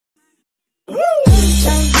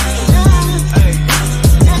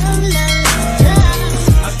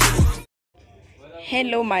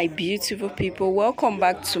Hello my beautiful people, welcome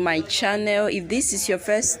back to my channel. If this is your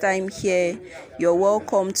first time here, you're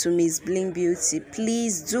welcome to Miss Bling Beauty.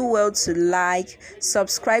 Please do well to like,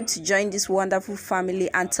 subscribe to join this wonderful family,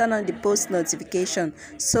 and turn on the post notification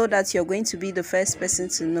so that you're going to be the first person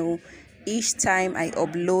to know each time I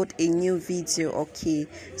upload a new video. Okay,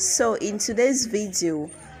 so in today's video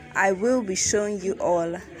I will be showing you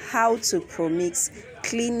all how to pro-mix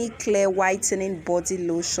Clinic Clear Whitening Body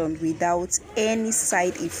Lotion without any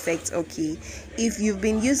side effect. Okay, if you've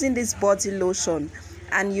been using this body lotion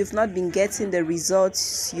and you've not been getting the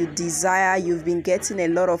results you desire, you've been getting a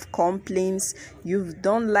lot of complaints, you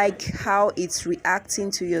don't like how it's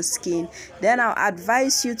reacting to your skin, then I'll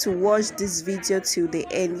advise you to watch this video till the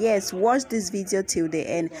end. Yes, watch this video till the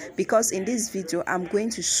end, because in this video I'm going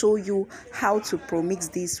to show you how to pro-mix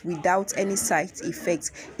this without any side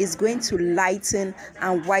effects. It's going to lighten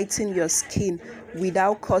and whiten your skin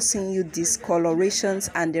without causing you discolorations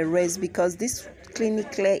and the rest, because this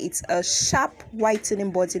Clinic Clear, it's a sharp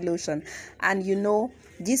whitening body lotion, and you know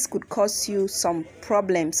this could cause you some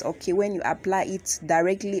problems, okay, when you apply it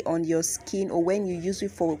directly on your skin, or when you use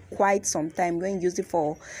it for quite some time, when you use it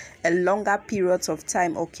for a longer period of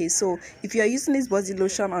time. Okay, so if you're using this body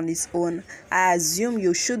lotion on its own, I assume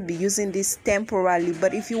you should be using this temporarily,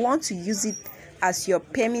 but if you want to use it as your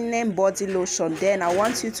permanent body lotion, then I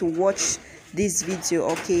want you to watch this video.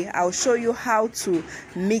 Okay, I'll show you how to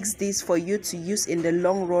mix this for you to use in the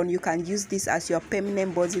long run. You can use this as your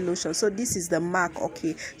permanent body lotion. So this is the mark.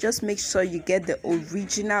 Okay, just make sure you get the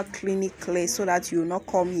original Clinic Clear so that you will not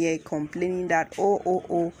come here complaining that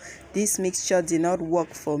oh this mixture did not work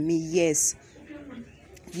for me. Yes,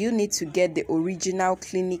 you need to get the original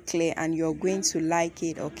Clinic Clear and you're going to like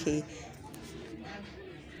it. Okay,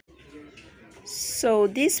 so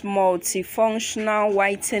this multifunctional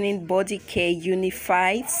whitening body care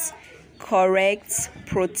unifies, corrects,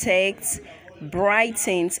 protects,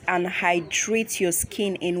 brightens and hydrates your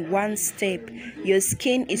skin in one step. Your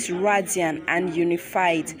skin is radiant and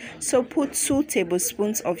unified. So put 2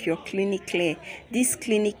 tablespoons of your Clinic Clear. This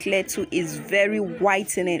Clinic Clear too is very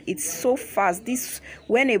whitening. It's so fast. This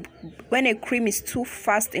when a cream is too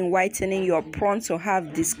fast in whitening, you're prone to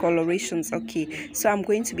have discolorations. Okay, so I'm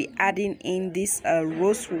going to be adding in this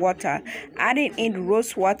rose water. Adding in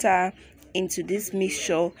rose water into this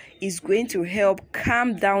mixture is going to help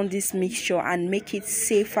calm down this mixture and make it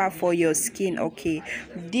safer for your skin. Okay,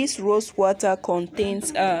 this rose water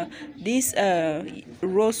contains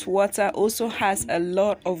rose water also has a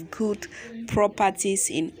lot of good properties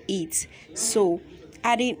in it, so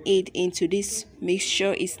adding it into this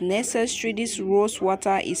mixture is necessary. This rose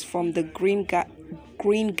water is from the Green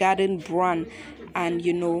Garden brand, and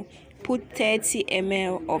you know, put 30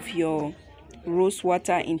 ml of your rose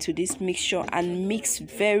water into this mixture and mix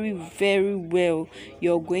very well.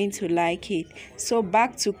 You're going to like it. So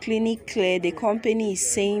back to Clinic Clear, the company is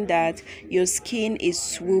saying that your skin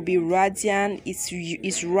will be radiant,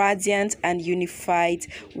 is radiant and unified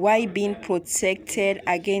while being protected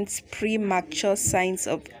against premature signs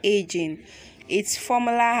of aging. Its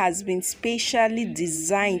formula has been specially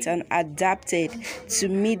designed and adapted to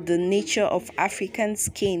meet the nature of African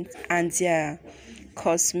skin and their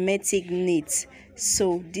cosmetic needs.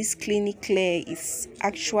 So this Clinic Clear is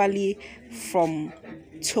actually from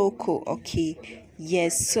Togo. Okay,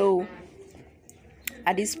 yes, so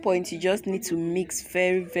at this point you just need to mix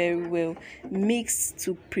very well. Mix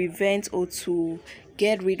to prevent or to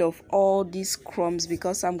get rid of all these crumbs,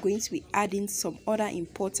 because I'm going to be adding some other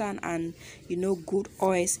important and good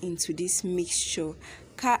oils into this mixture.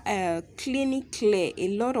 Clinic Clear, a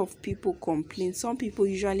lot of people complain. Some people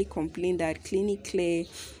usually complain that Clinic Clear,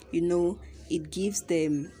 it gives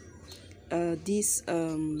them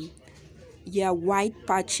white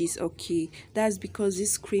patches. Okay, that's because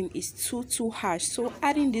this cream is too harsh. So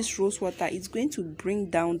adding this rose water is going to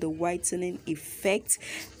bring down the whitening effect,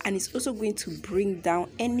 and it's also going to bring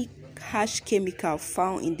down any harsh chemical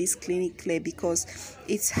found in this Clinic Clear, because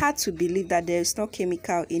it's hard to believe that there is no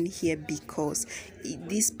chemical in here, because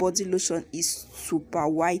this body lotion is super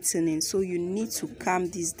whitening. So you need to calm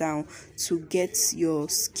this down to get your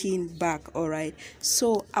skin back. All right,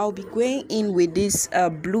 so I'll be going in with this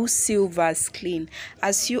blue silver clean.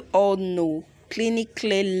 As you all know, Clinic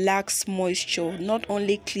Clear lacks moisture. Not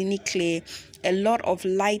only Clinic Clear, a lot of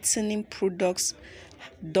lightening products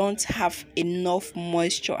don't have enough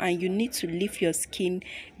moisture, and you need to leave your skin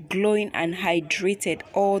glowing and hydrated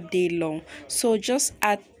all day long. So just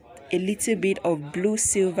add a little bit of blue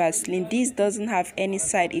silver Vaseline. This doesn't have any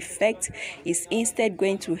side effect. It's instead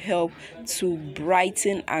going to help to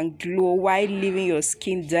brighten and glow while leaving your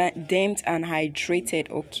skin damped and hydrated.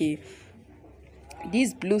 Okay,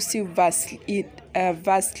 this blue silver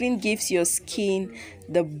Vaseline gives your skin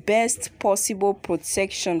the best possible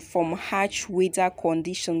protection from harsh weather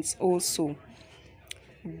conditions also.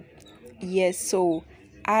 Yes, so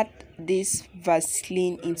add this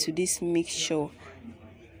Vaseline into this mixture.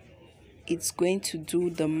 It's going to do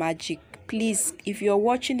the magic. Please, if you're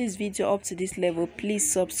watching this video up to this level, please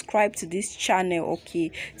subscribe to this channel, okay,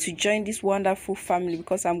 to join this wonderful family,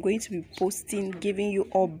 because I'm going to be posting, giving you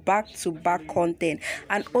all back-to-back content.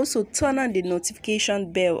 And also turn on the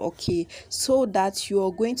notification bell, okay, so that you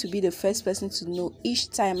are going to be the first person to know each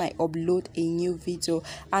time I upload a new video.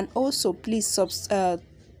 And also please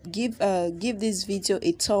give this video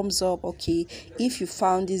a thumbs up, okay, if you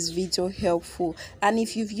found this video helpful. And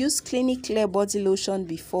if you've used Clinic Clear body lotion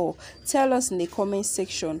before, tell us in the comment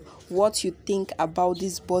section what you think about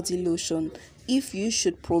this body lotion, if you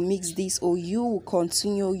should promix this, or you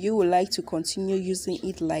would like to continue using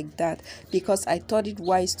it like that, because I thought it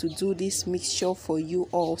wise to do this mixture for you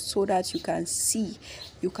all, so that you can see,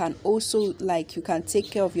 you can also you can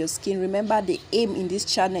take care of your skin. Remember, the aim in this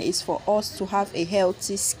channel is for us to have a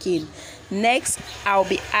healthy skin. Next, I'll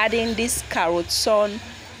be adding this Carotone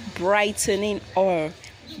brightening oil.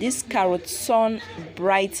 This Carotone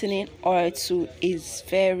brightening oil too is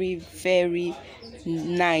very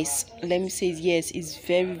nice. Let me say, yes, it's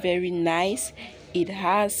very nice.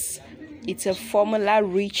 It's a formula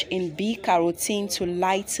rich in B-carotene to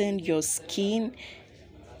lighten your skin.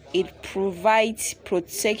 It provides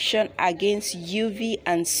protection against UV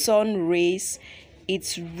and sun rays.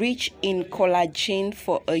 It's rich in collagen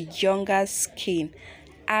for a younger skin.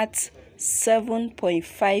 Add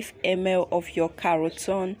 7.5 ml of your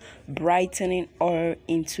Carotone brightening oil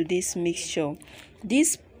into this mixture.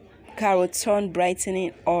 This Carotone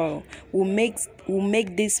brightening oil will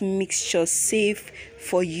make this mixture safe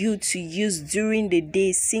for you to use during the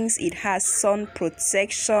day, since it has sun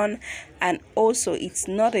protection, and also it's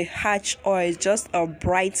not a harsh oil, it's just a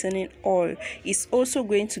brightening oil. It's also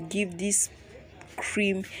going to give this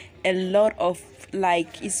cream a lot of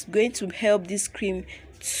it's going to help this cream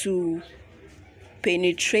to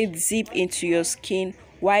penetrate deep into your skin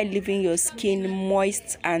while leaving your skin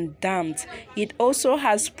moist and damped. It also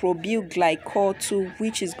has probyl glycol too,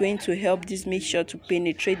 which is going to help this mixture to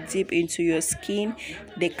penetrate deep into your skin.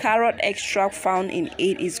 The carrot extract found in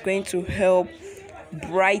it is going to help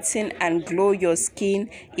brighten and glow your skin.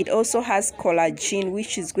 It also has collagen,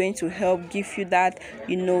 which is going to help give you that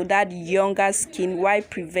that younger skin, while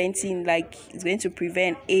preventing it's going to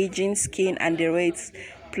prevent aging skin and the rest,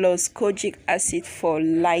 plus kojic acid for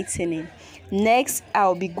lightening. Next,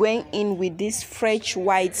 I'll be going in with this fresh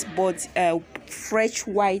white oil.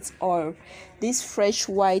 This fresh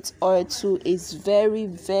white oil too is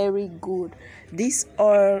very good. This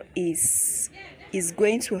oil is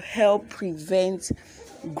going to help prevent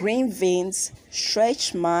green veins,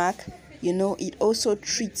 stretch mark. It also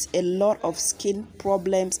treats a lot of skin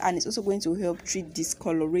problems, and it's also going to help treat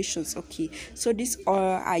discolorations. Okay, so this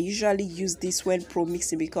oil, I usually use this when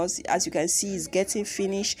pro-mixing, because as you can see, it's getting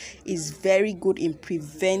finished. It's very good in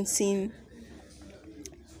preventing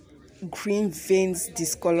green veins,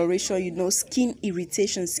 discoloration, skin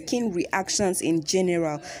irritation, skin reactions in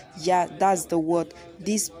general. Yeah, that's the word.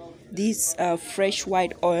 This fresh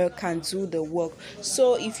white oil can do the work.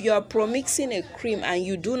 So if you are pro-mixing a cream and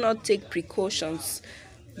you do not take precautions,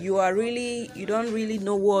 you don't really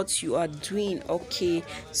know what you are doing. Okay,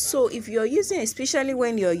 so if you're using, especially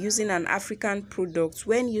when you're using an African product,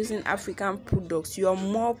 you are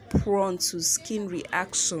more prone to skin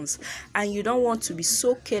reactions, and you don't want to be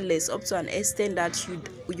so careless up to an extent that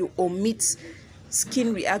you omit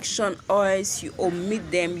skin reaction oils. You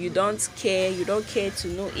omit them. You don't care to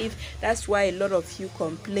know if. That's why a lot of you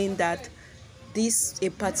complain that a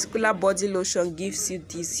particular body lotion gives you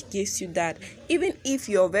this, gives you that. Even if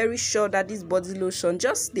you're very sure that this body lotion,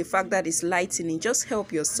 just the fact that it's lightening, just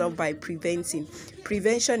help yourself by preventing.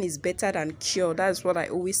 Prevention is better than cure. That's what I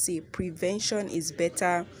always say. Prevention is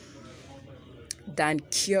better than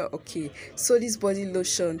cure. Okay, so this body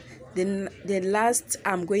lotion, then the last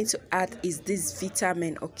I'm going to add is this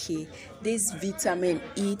vitamin. Okay, this vitamin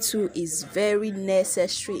E2 is very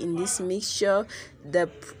necessary in this mixture. The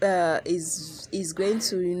is going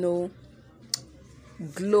to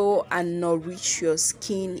glow and nourish your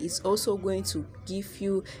skin. It's also going to give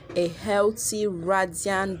you a healthy,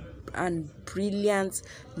 radiant and brilliant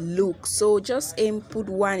look. So just put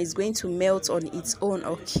one, it's going to melt on its own.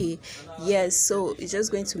 Okay, yes, so it's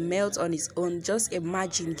just going to melt on its own. Just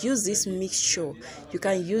imagine, use this mixture. You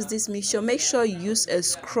can use this mixture. Make sure you use a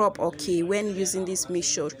scrub. Okay, when using this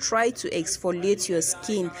mixture, try to exfoliate your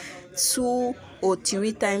skin 2 or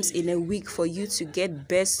 3 times in a week for you to get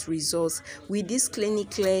best results. With this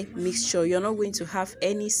clinically mixture, you're not going to have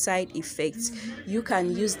any side effects. You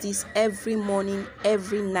can use this every morning,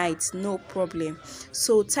 every night, no problem.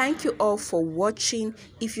 So thank you all for watching.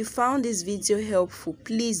 If you found this video helpful,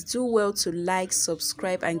 please do well to like,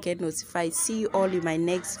 subscribe and get notified. See you all in my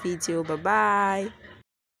next video. Bye bye.